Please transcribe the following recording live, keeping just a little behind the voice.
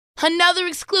Another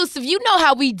exclusive. You know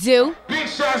how we do. Big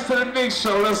shouts to the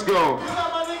MIxshow. Let's go.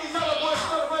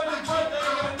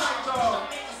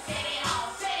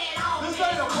 This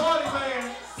ain't a party,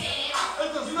 man.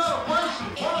 It's a celebration.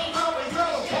 Welcome to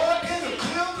Yella, boy, in the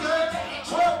building.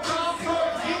 Welcome to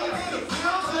you in the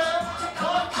building.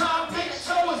 One time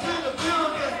MIxshow is in the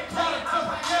building. Not a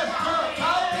couple yes, girl.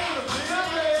 I in the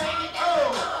building.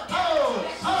 Oh, oh,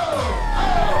 oh,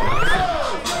 oh,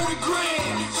 oh. 30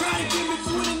 grand. Trying to give me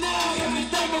 29.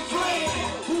 Everything but friend.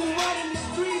 Who running the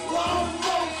streets while all the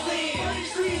folks in?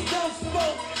 Streets don't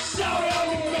smoke. Shout out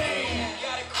the man.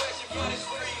 Got a question for the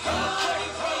street.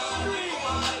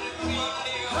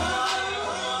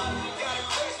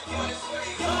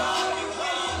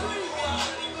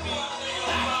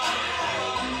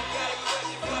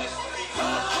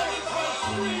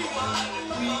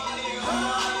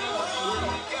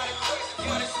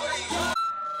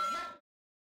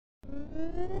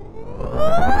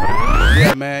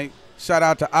 Yeah, man. Shout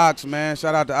out to Ox, man.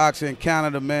 Shout out to Ox in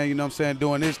Canada, man. You know what I'm saying?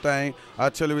 Doing this thing.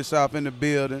 Artillerty South in the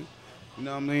building. You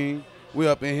know what I mean? We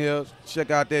up in here.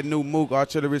 Check out that new MOOC,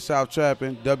 Artillerty South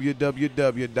Trapping,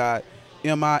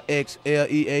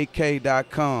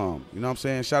 www.MIxsleak.com. You know what I'm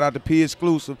saying? Shout out to P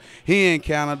Exclusive. He in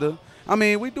Canada. I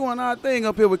mean, we doing our thing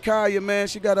up here with Khia, man.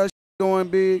 She got her going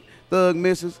big. Thug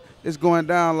Misses. It's going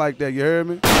down like that. You heard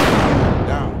me?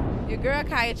 Down. Your girl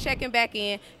Khia checking back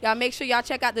in. Y'all make sure y'all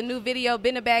check out the new video,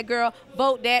 Been a Bad Girl.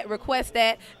 Vote that, request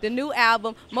that. The new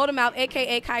album, Motor Mouth,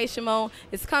 a.k.a. Khia Shimon,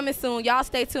 is coming soon. Y'all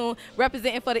stay tuned.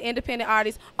 Representing for the independent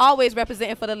artists. Always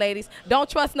representing for the ladies. Don't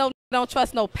trust no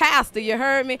pastor, you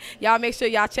heard me? Y'all make sure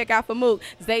y'all check out for Mook.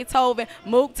 Zaytoven,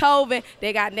 Mook Toven.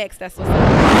 They got next. That's what's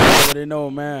up. They know,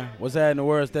 man. What's that in the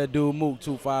words? That dude Mook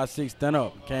 256 stand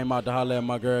up. Came out to holler at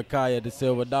my girl Khia, the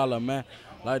Silver Dollar, man.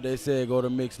 Like they said, go to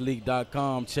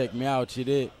MIxsleak.com, check me out, you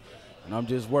did. And I'm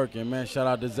just working, man. Shout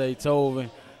out to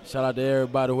Zaytoven. Shout out to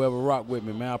everybody who ever rock with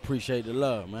me, man. I appreciate the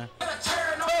love, man. I know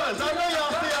y'all see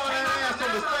all that ass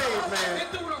on the stage, man.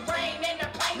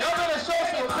 Y'all better show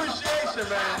some appreciation,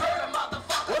 man.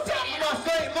 What's up with my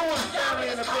St. Louis family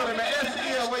in the building, man?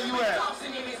 SEL, where you at? I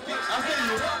see you.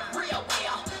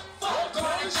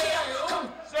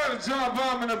 Sir John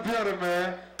Bomb in the building,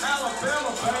 man.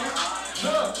 Alabama, baby.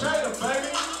 Drug trader,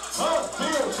 baby.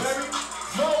 Bill, baby.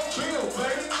 No bill,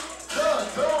 baby. Drug,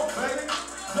 baby.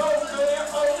 No man,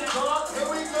 oh God. Here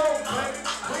we go, baby.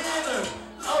 We in the,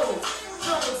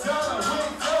 Silver Dollar, we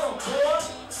go, boy.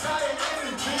 Khia in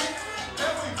the beat.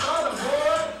 Everybody,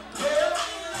 boy. Yeah,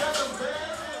 got them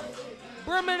bad.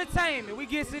 Brim Entertainment, we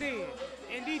gets it in.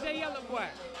 And DJ Yella Boy.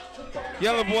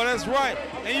 Yella Boy, that's right.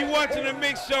 And you watching the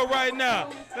MIxshow right now.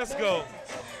 Let's go.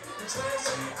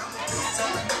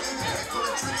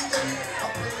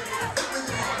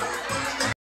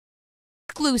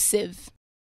 Exclusive.